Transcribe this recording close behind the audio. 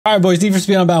All right, boys, Need for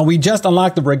Speed Unbound. We just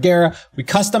unlocked the Regera. We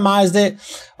customized it.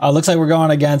 Looks like we're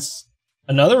going against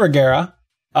another Regera.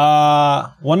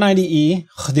 190E,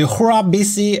 the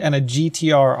Hurabici, and a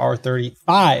GTR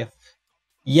R35.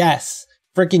 Yes,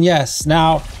 freaking yes.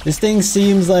 Now, this thing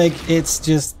seems like it's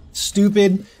just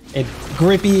stupid. It's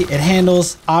grippy. It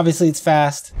handles. Obviously, it's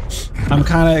fast. I'm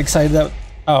kind of excited that...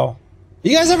 Oh.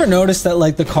 You guys ever notice that,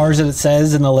 like, the cars that it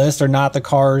says in the list are not the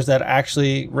cars that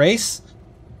actually race?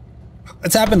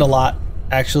 It's happened a lot,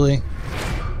 actually.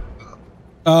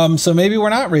 So maybe we're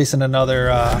not racing another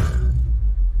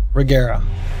Regera.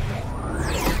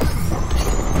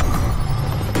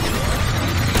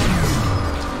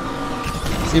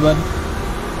 See, bud?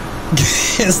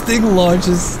 This thing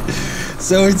launches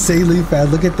so insanely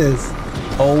fast. Look at this.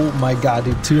 Oh my god,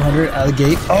 dude. 200 out of the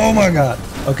gate. Oh my god.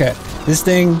 Okay. This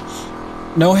thing,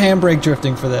 no handbrake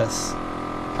drifting for this.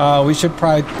 We should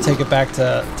probably take it back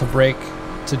to brake.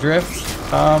 To drift,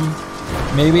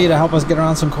 maybe to help us get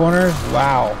around some corners.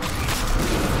 Wow,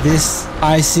 this,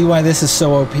 I see why this is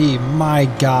so OP. My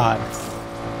god,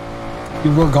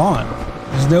 dude, we're gone.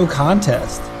 There's no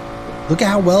contest. Look at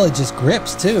how well it just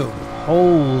grips too.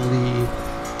 Holy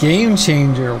game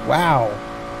changer. Wow,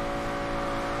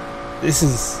 this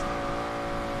is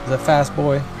a fast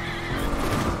boy.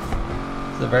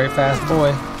 It's a very fast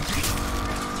boy.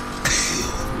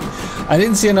 I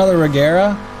didn't see another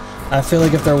Regera. I feel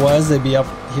like if there was, they'd be up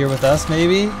here with us,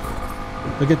 maybe.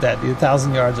 Look at that, dude.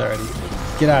 1,000 yards already.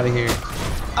 Get out of here.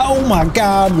 Oh my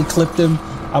god, we clipped him.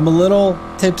 I'm a little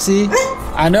tipsy.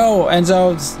 I know,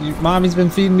 Enzo. Mommy's been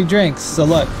feeding me drinks. So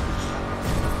look,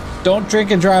 don't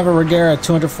drink and drive a Regera at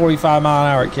 245 mile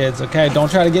an hour, kids, okay?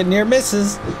 Don't try to get near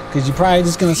misses, because you're probably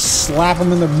just going to slap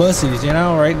them in their bussies, you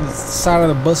know? Right in the side of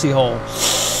the bussy hole.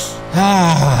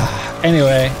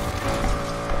 Anyway,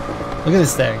 look at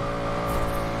this thing.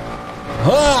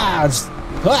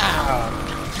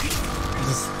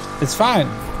 It's fine.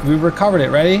 We recovered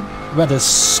it. Ready? We're about to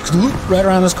scoot right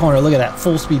around this corner. Look at that.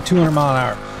 Full speed, 200 mile an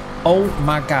hour. Oh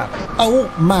my god. Oh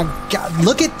my god.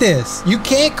 Look at this. You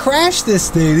can't crash this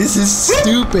thing. This is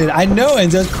stupid. I know,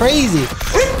 and it's crazy.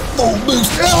 Full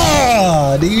boost.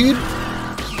 Dude.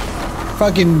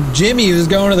 Fucking Jimmy was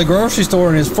going to the grocery store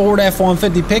in his Ford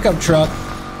F-150 pickup truck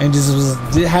and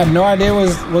just had no idea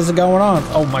what was going on.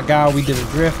 Oh my god, we did a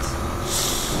drift.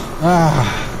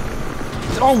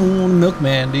 Oh,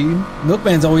 Milkman, dude.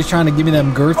 Milkman's always trying to give me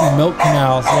them girthy milk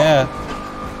canals. Yeah.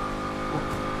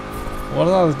 What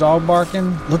are those dog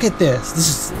barking? Look at this.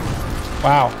 This is...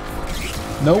 Wow.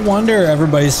 No wonder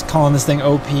everybody's calling this thing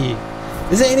OP.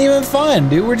 This ain't even fun,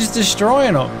 dude. We're just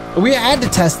destroying them. We had to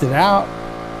test it out,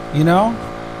 you know?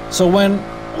 So when...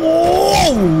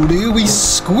 Whoa, dude. We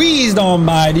squeezed on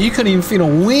by, dude. You couldn't even feel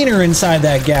a wiener inside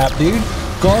that gap, dude.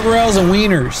 Guardrails and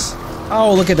wieners.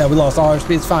 Oh, look at that. We lost all our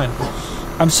speed. It's fine.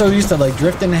 I'm so used to like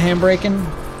drifting and handbraking.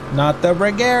 Not the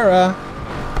Regera.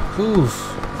 Oof.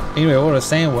 Anyway, what I was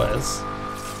saying was...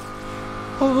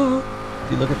 Oh.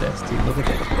 Dude, look at this. Dude, look at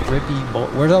that. Grippy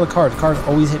bolt. Where's all the cars? Cars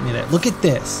always hit me there. Look at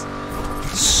this.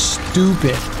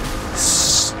 Stupid.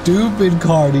 Stupid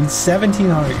car, dude.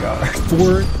 1,700 yards.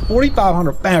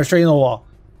 4,500. Bam, straight in the wall.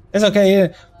 It's okay. Yeah.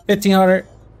 1,500.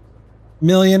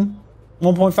 Million.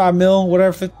 1.5 mil.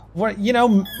 Whatever. What, you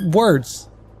know, words.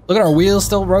 Look at our wheels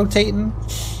still rotating.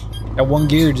 That one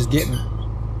gear just getting...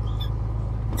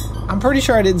 I'm pretty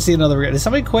sure I didn't see another... Did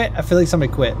somebody quit? I feel like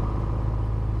somebody quit.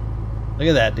 Look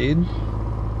at that, dude.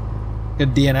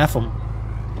 Good DNF them.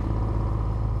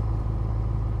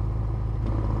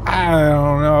 I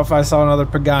don't know if I saw another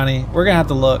Pagani. We're gonna have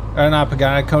to look. Or not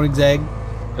Pagani, Koenigsegg,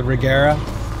 the Regera.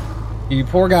 You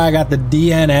poor guy got the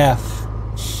DNF.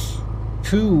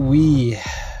 Pooh-wee.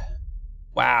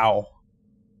 Wow.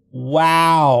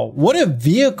 Wow. What a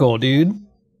vehicle, dude.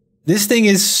 This thing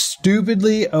is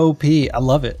stupidly OP. I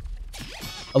love it.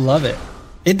 I love it.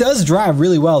 It does drive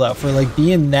really well, though, for like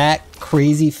being that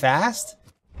crazy fast.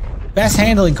 Best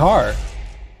handling car.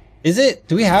 Is it?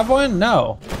 Do we have one?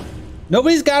 No.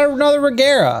 Nobody's got another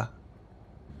Regera.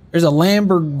 There's a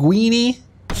Lamborghini.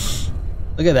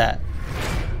 Look at that.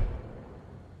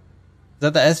 Is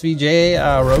that the SVJ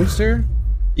Roadster?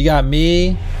 You got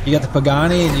me, you got the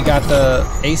Pagani, and you got the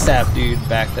ASAP dude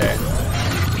back there.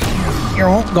 You're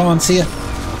gone. See ya.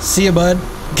 See ya, bud.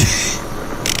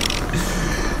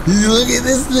 Look at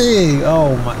this thing.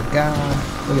 Oh my god.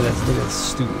 Look at this. Look at this.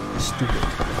 Stupid.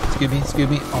 Stupid. Excuse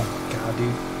me. Oh my god,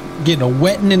 dude. Getting a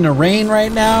wetting in the rain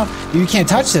right now. Dude, you can't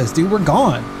touch this, dude. We're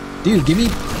gone. Dude, give me...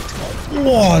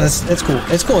 Whoa, that's cool.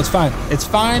 It's cool. It's fine. It's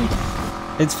fine.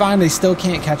 It's fine. They still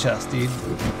can't catch us, dude.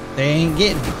 They ain't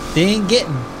getting. They ain't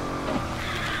getting.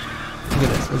 Look at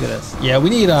this. Look at this. Yeah, we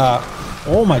need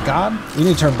Oh my God. We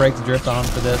need to turn brake to drift on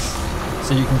for this,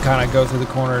 so you can kind of go through the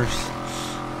corners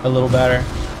a little better.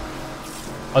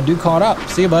 Oh, dude caught up.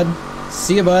 See ya, bud.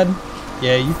 See ya, bud.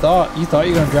 Yeah, you thought you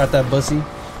were gonna drop that bussy.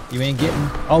 You ain't getting.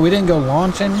 Oh, we didn't go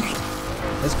launching.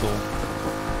 That's cool.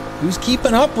 Who's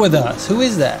keeping up with us? Who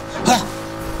is that? Ha!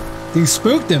 He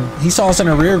spooked him. He saw us in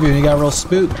a rear view and he got real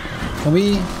spooked. Can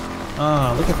we?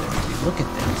 Look at this, dude. Look at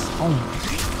this. Oh my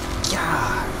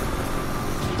God.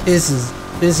 This is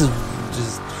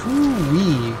just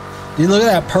whoo-wee. Dude, look at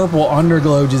that purple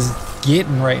underglow just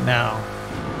getting right now.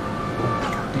 Oh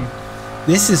my God, dude.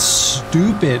 This is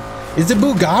stupid. Is the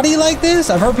Bugatti like this?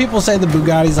 I've heard people say the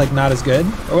Bugatti's like not as good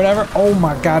or whatever. Oh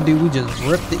my God, dude, we just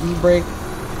ripped the e-brake.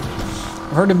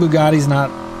 I've heard the Bugatti's not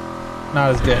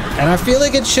as good, and I feel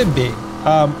like it should be.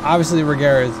 Obviously,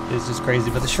 Regera is just crazy,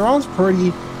 but the Chiron's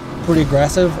pretty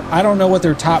aggressive. I don't know what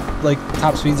their top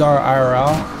speeds are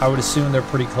IRL. I would assume they're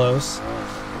pretty close. If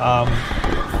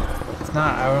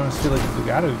not, I almost feel like the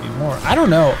Bugatti would be more. I don't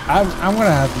know. I'm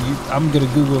gonna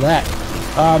Google that.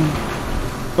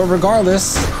 But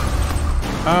regardless,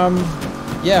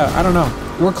 yeah, I don't know.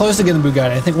 We're close to getting the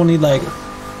Bugatti. I think we'll need like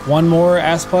one more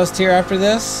S Plus tier after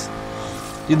this.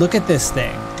 Dude, look at this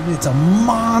thing. Dude, it's a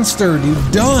monster,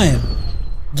 dude. Done.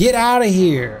 Get out of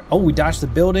here. Oh, we dodged the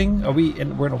building. We're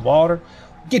in the water.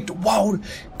 Get the water.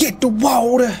 Get the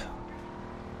water.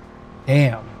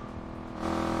 Damn.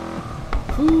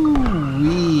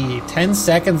 Ooh-wee. 10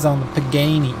 seconds on the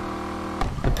Pagani.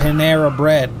 The Panera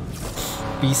Bread.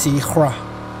 BC Hra.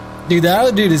 Dude, that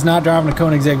other dude is not driving a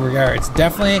Koenigsegg Regera. It's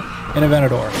definitely an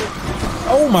Aventador.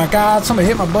 Oh my God, somebody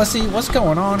hit my bussy. What's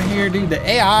going on here, dude? The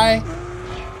AI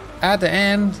at the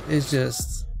end is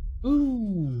just,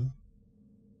 ooh.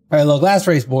 All right, look, last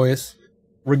race, boys.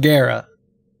 Regera.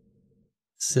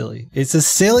 Silly. It's a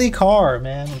silly car,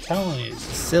 man. I'm telling you, it's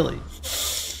silly.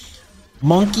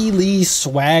 Monkey Lee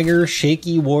Swagger,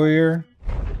 Shaky Warrior.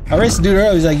 I raced a dude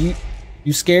earlier. He's like,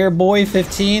 you scared, boy,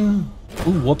 15?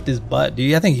 Ooh, whooped his butt,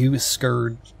 dude. I think he was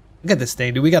scared. Look at this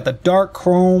thing, dude. We got the dark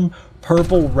chrome,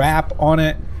 purple wrap on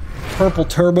it. Purple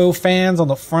turbo fans on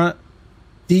the front.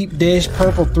 Deep dish,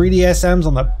 purple 3DSMs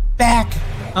on the back.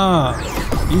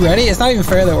 You ready? It's not even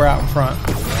fair that we're out in front.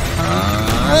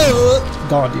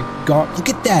 Gone, dude. Gone. Look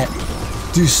at that.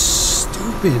 Dude,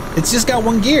 stupid. It's just got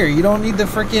one gear. You don't need the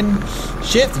freaking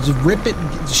shift. Just rip it.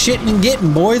 Shitting and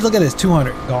getting, boys. Look at this.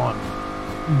 200. Gone.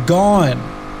 Gone.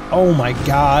 Oh my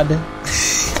God.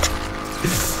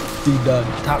 Dude, done.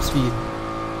 Top speed.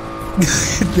 Look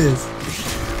at this.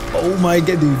 Oh my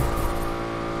God, dude.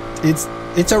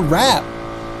 It's a wrap.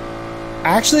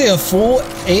 Actually, a full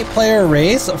 8-player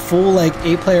race, a full like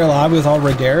 8-player lobby with all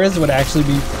Regeras would actually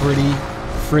be pretty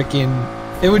freaking.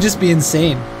 It would just be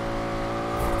insane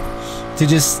to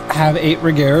just have 8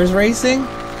 Regeras racing.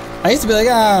 I used to be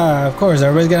like, of course,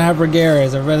 everybody's gonna have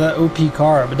Regeras, everybody's an OP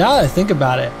car. But now that I think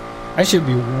about it, I should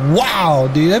be, wow,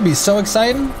 dude, that'd be so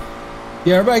exciting.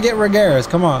 Yeah, everybody get Regeras.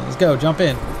 Come on, let's go, jump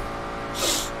in.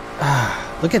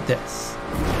 Look at this.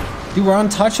 Dude, we're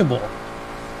untouchable.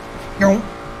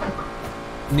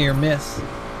 Near miss.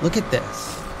 Look at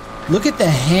this. Look at the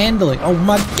handling. Oh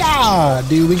my God,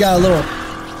 dude, we got a little,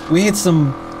 we hit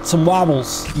some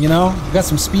wobbles, you know? We got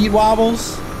some speed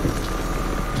wobbles.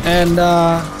 And,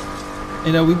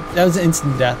 you know, that was an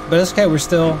instant death, but it's okay. We're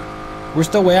still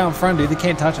way out in front, dude. They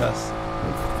can't touch us.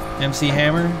 MC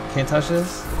Hammer can't touch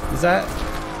this. Is that?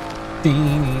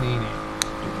 Can't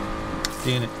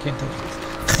touch this.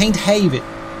 Can't have it.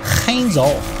 Hands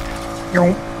off. Oh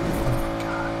my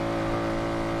God.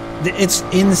 It's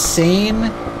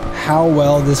insane how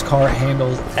well this car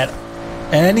handles at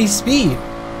any speed.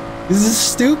 This is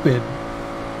stupid.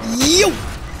 Yo!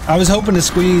 I was hoping to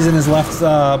squeeze in his left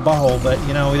butthole, but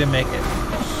you know, we didn't make it.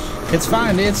 It's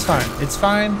fine, dude. It's fine. It's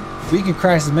fine. We can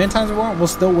crash as many times as we want. We'll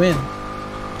still win.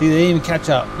 Dude, they didn't even catch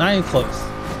up. Not even close.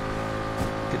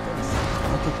 Look at this.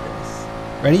 Look at this.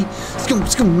 Ready? Scoom,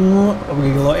 scoom. Oh, we're gonna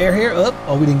get a little air here. Up.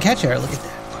 Oh, we didn't catch air. Look at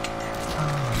that. Look at that.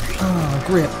 Oh,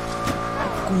 grip.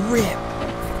 Grip.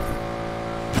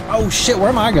 Oh shit, where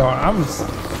am I going?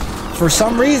 For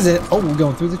some reason, oh, we're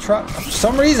going through the truck. For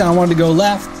some reason, I wanted to go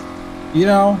left. You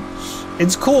know,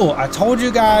 it's cool. I told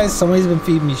you guys, somebody's been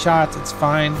feeding me shots. It's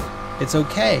fine. It's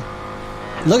okay.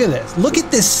 Look at this. Look at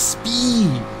this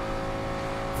speed.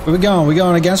 Where we going? We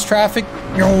going against traffic?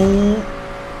 Look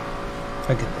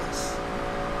at this.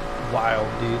 Wild,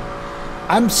 dude.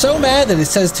 I'm so mad that it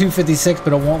says 256,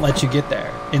 but it won't let you get there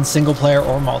in single player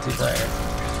or multiplayer.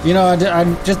 You know, I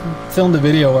just filmed a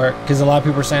video where, because a lot of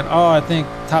people are saying, oh, I think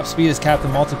top speed is capped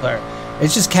in multiplayer.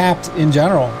 It's just capped in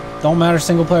general. Don't matter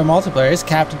single player multiplayer. It's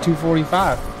capped at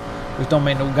 245. Which don't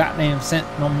make no goddamn sense.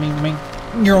 No mean.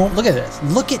 Look at this.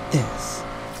 Look at this.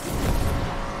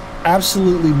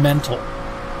 Absolutely mental.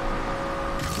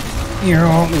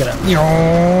 Look at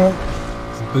that.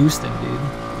 It's boosting, dude.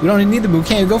 We don't even need the boost.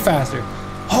 Can't even go faster.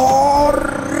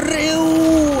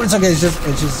 It's okay. It's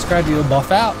just scratchy. It'll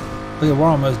buff out. Look at, we're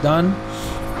almost done.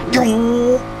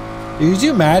 Dude, could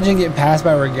you imagine getting passed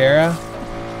by Regera?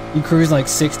 You cruising like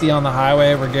 60 on the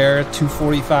highway, Regera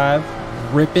 245,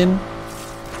 ripping,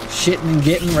 shitting and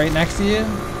getting right next to you.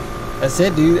 That's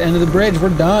it, dude. End of the bridge.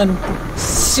 We're done.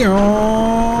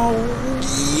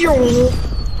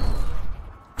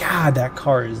 God, that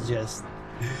car is just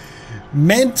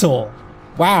mental.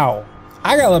 Wow.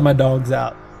 I gotta let my dogs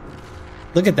out.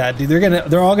 Look at that, dude.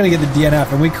 They're all gonna get the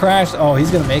DNF, and we crashed. Oh,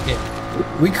 he's gonna make it.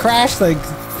 We crashed like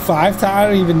 5 times. I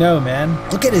don't even know, man.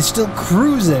 Look at it, still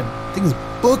cruising. Thing's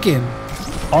booking.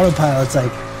 Autopilot's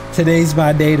like, today's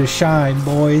my day to shine,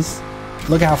 boys.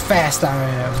 Look how fast I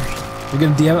am. We're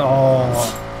gonna DNF.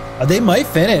 Oh, they might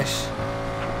finish.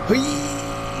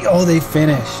 Oh, they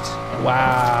finished.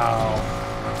 Wow.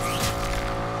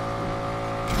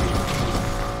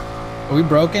 Are we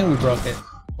broken? We broke it.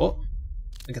 Oh,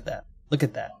 look at that. Look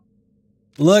at that.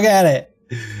 Look at it.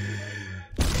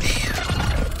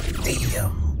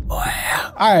 Damn. Boy.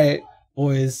 All right,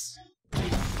 boys.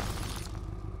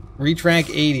 Reach rank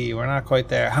 80. We're not quite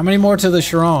there. How many more to the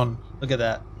Chiron? Look at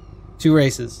that. 2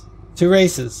 races. 2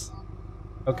 races.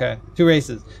 Okay, 2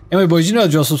 races. Anyway, boys, you know the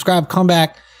drill. Subscribe, come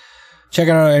back. Check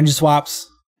out our engine swaps.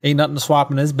 Ain't nothing to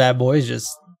swap in this bad boy. It's just...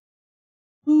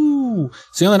 Ooh.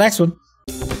 See you on the next one.